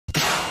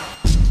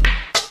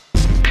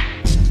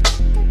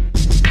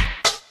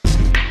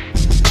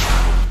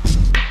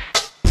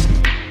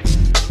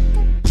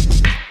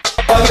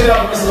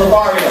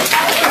Locario.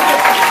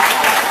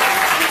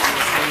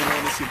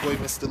 It's your boy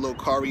Mr.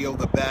 Locario,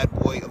 the bad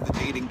boy of the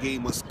dating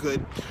game. What's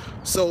good?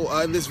 So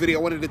in this video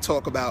I wanted to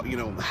talk about,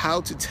 how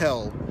to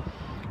tell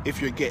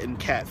if you're getting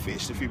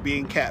catfished, if you're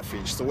being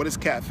catfished. So what is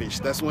catfish?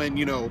 That's when,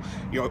 you're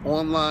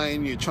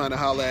online, you're trying to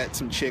holler at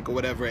some chick or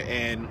whatever,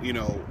 and,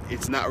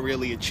 it's not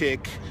really a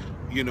chick,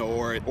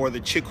 or the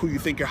chick who you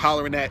think you're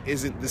hollering at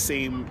isn't the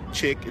same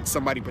chick. It's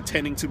somebody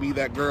pretending to be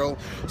that girl.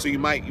 So you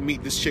might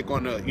meet this chick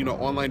on a,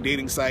 online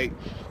dating site,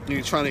 and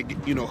you're trying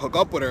to, hook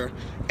up with her,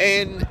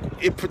 and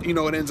it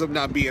ends up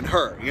not being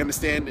her. You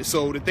understand?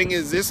 So the thing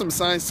is, there's some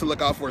signs to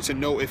look out for to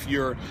know if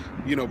you're,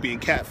 being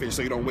catfished,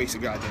 so you don't waste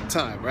your goddamn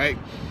time, right?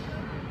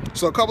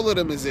 So a couple of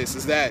them is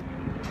that,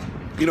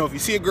 if you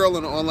see a girl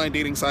on an online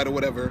dating site or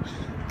whatever,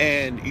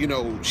 and,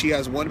 she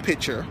has one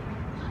picture,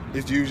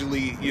 it's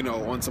usually,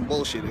 on some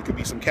bullshit. It could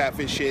be some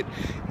catfish shit.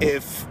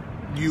 If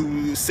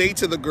you say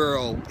to the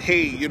girl,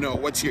 hey,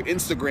 what's your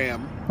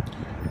Instagram,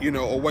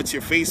 or what's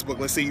your Facebook?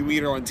 Let's say you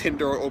meet her on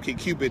Tinder or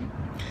OkCupid,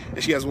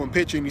 and she has one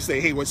picture, and you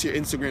say, hey, what's your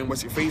Instagram,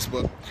 what's your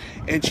Facebook?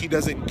 And she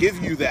doesn't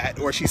give you that,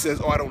 or she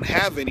says, oh, I don't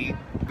have any.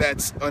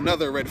 That's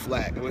another red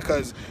flag,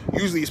 because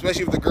usually,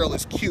 especially if the girl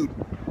is cute,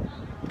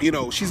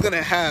 she's going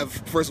to have,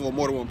 first of all,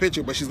 more than one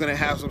picture, but she's going to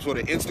have some sort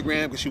of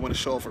Instagram because she want to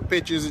show off her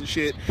pictures and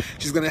shit.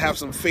 She's going to have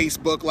some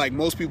Facebook, like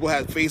most people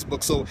have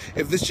Facebook. So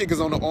if this chick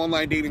is on an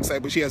online dating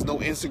site, but she has no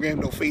Instagram,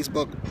 no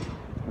Facebook,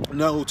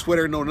 no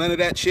Twitter, no none of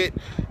that shit,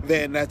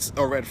 then that's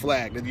a red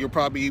flag. Then you're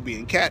probably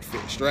being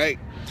catfished, right?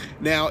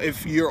 Now,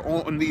 if you're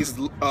on these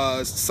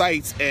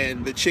sites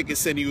and the chick is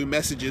sending you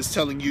messages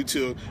telling you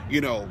to,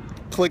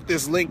 click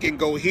this link and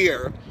go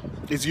here,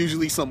 it's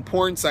usually some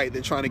porn site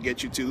they're trying to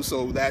get you to,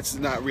 so that's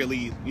not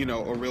really,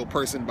 a real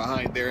person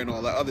behind there and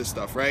all that other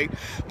stuff, right?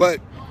 But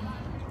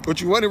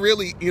what you want to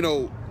really,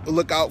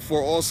 look out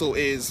for also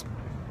is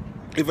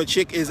if a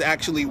chick is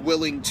actually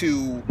willing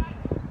to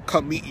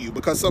come meet you,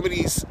 because some of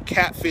these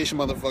catfish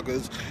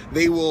motherfuckers,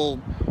 they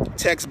will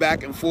text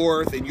back and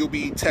forth, and you'll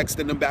be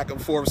texting them back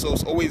and forth. So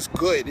it's always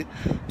good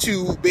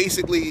to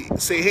basically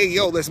say, hey,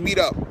 yo, let's meet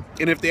up.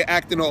 And if they're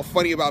acting all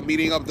funny about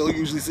meeting up, they'll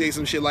usually say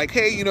some shit like,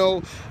 hey,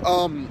 I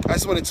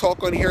just want to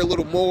talk on here a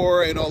little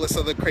more, and all this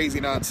other crazy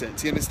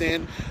nonsense. You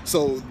understand?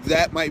 So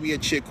that might be a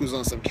chick who's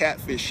on some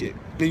catfish shit.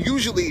 And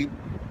usually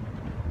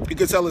you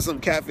can tell us some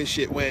catfish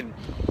shit when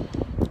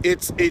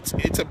it's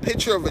a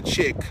picture of a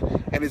chick,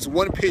 and it's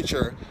one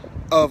picture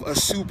of a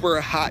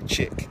super hot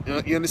chick.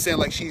 You understand?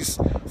 Like, she's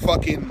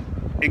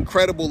fucking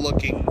incredible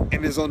looking,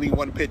 and there's only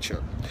one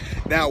picture.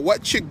 Now,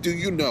 what chick do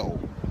you know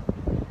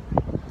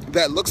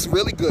that looks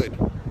really good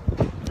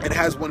and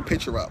has one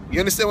picture up? You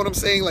understand what I'm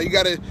saying? Like, you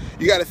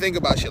gotta think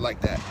about shit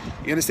like that.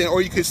 You understand?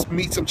 Or you could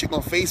meet some chick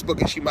on Facebook,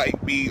 and she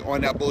might be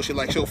on that bullshit.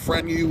 Like, she'll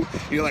friend you,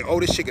 and you're like, oh,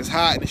 this chick is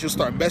hot, and then she'll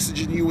start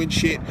messaging you and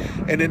shit,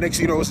 and then next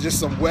it's just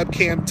some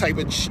webcam type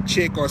of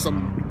chick or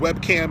some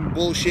webcam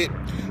bullshit.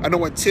 I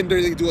know on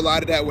Tinder they do a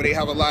lot of that, where they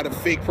have a lot of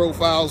fake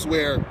profiles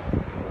where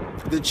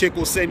the chick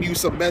will send you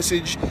some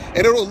message, and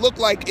it'll look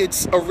like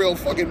it's a real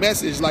fucking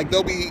message. Like,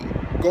 they'll be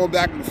going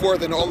back and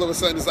forth, and all of a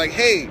sudden it's like,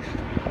 hey,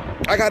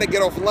 I gotta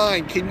get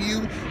offline, can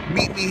you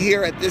meet me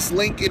here at this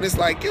link? And it's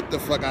like, get the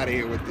fuck out of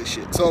here with this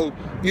shit. So,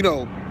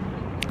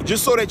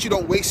 just so that you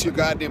don't waste your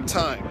goddamn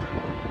time,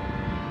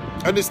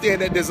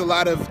 understand that there's a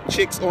lot of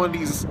chicks on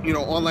these,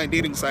 online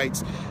dating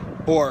sites,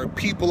 or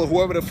people, or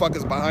whoever the fuck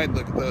is behind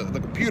the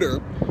computer,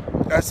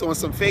 that's on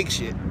some fake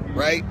shit,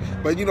 right?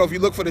 But if you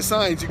look for the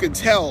signs, you can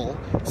tell,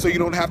 so you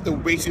don't have to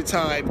waste your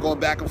time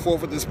going back and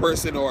forth with this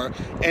person, or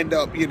end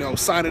up,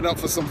 signing up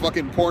for some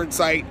fucking porn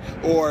site,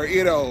 or,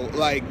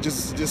 like,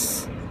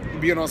 just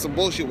being on some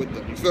bullshit with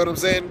them. You feel what I'm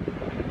saying?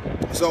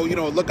 So,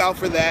 look out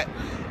for that.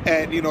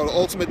 And, the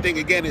ultimate thing,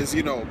 again, is,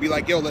 be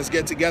like, yo, let's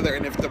get together.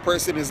 And if the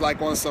person is, like,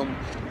 on some,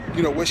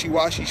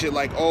 wishy-washy shit,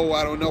 like, oh,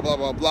 I don't know, blah,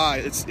 blah, blah,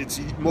 it's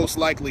most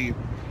likely,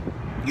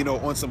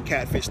 on some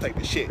catfish type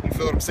of shit. You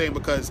feel what I'm saying?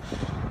 Because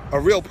a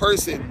real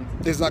person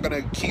is not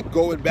going to keep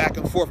going back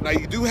and forth. Now,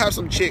 you do have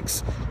some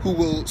chicks who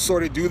will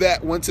sort of do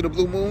that once in a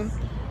blue moon,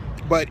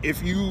 but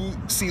if you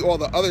see all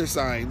the other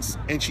signs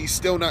and she's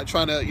still not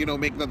trying to,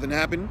 make nothing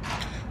happen,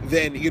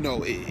 then,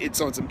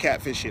 it's on some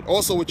catfish shit.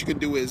 Also, what you can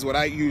do is, what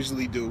I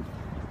usually do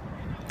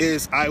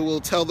is I will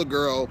tell the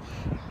girl,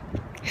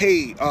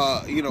 hey,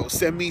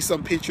 send me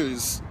some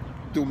pictures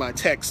through my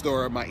text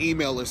or my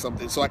email or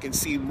something, so I can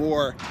see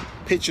more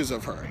pictures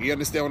of her. You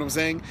understand what I'm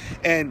saying?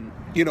 And,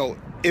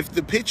 if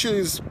the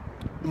pictures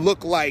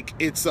look like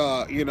it's,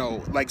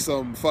 like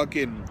some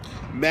fucking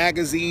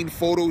magazine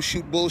photo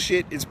shoot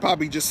bullshit, it's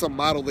probably just some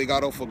model they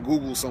got off of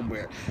Google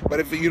somewhere. But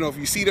if, if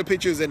you see the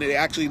pictures and they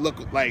actually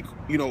look like,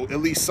 at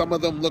least some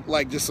of them look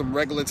like just some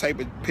regular type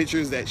of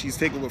pictures that she's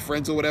taking with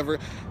friends or whatever,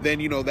 then,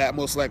 that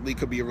most likely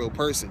could be a real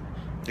person.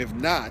 If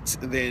not,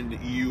 then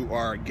you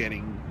are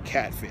getting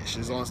catfish.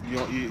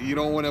 You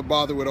don't want to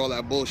bother with all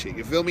that bullshit.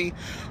 You feel me?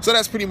 So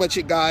that's pretty much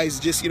it, guys.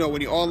 Just,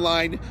 when you're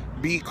online,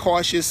 be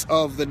cautious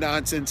of the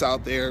nonsense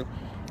out there,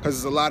 because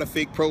there's a lot of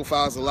fake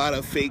profiles, a lot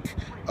of fake,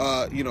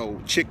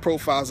 chick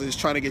profiles that's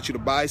trying to get you to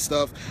buy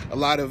stuff.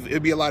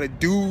 It'd be a lot of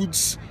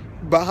dudes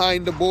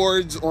behind the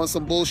boards on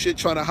some bullshit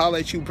trying to holler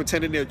at you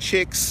pretending they're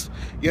chicks.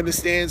 You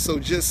understand? So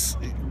just,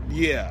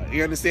 yeah,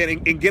 you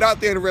understand? And get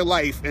out there in real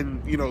life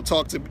and, you know,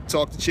 talk to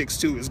chicks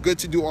too. It's good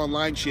to do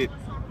online shit,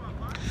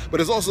 but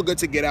it's also good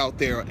to get out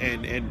there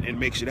and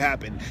make shit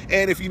happen.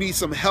 And if you need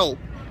some help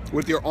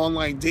with your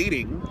online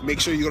dating, make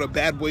sure you go to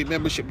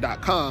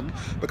badboymembership.com,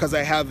 because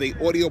I have the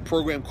audio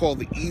program called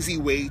The Easy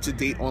Way to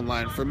Date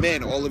Online for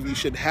Men. All of you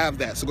should have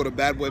that. So go to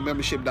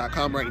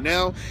badboymembership.com right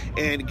now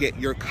and get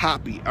your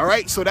copy. All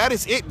right, so that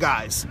is it,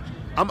 guys.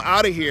 I'm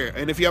out of here.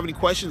 And if you have any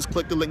questions,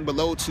 click the link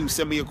below to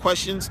send me your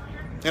questions,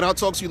 and I'll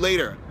talk to you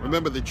later.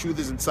 Remember, the truth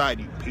is inside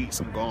you.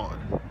 Peace. I'm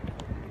gone.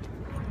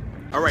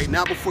 Alright,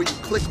 now before you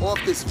click off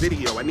this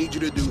video, I need you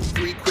to do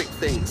 3 quick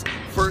things.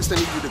 First, I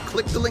need you to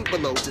click the link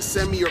below to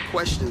send me your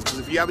questions, because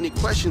if you have any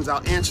questions,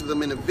 I'll answer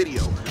them in a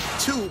video.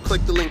 2,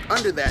 click the link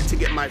under that to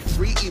get my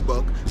free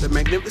ebook, The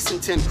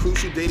Magnificent 10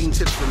 Crucial Dating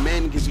Tips for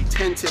Men. Gives you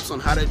 10 tips on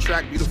how to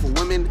attract beautiful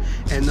women.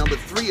 And number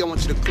 3, I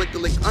want you to click the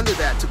link under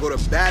that to go to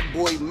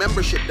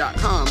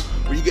badboymembership.com,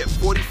 where you get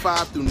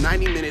 45 through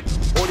 90-minute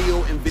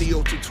audio and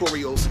video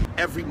tutorials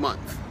every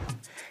month.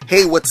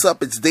 Hey, what's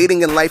up? It's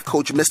dating and life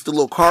coach Mr.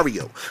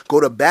 Locario.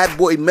 Go to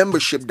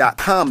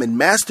badboymembership.com and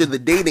master the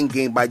dating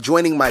game by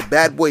joining my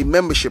Bad Boy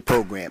membership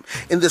program.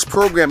 In this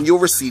program, you'll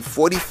receive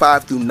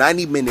 45 through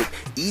 90-minute,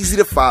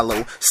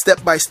 easy-to-follow,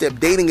 step-by-step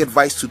dating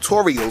advice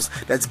tutorials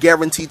that's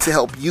guaranteed to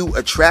help you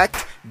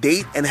attract,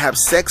 date, and have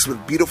sex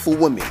with beautiful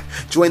women.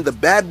 Join the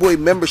Bad Boy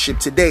membership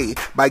today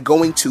by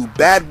going to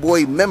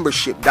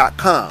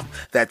badboymembership.com.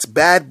 That's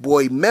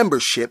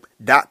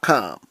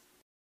badboymembership.com.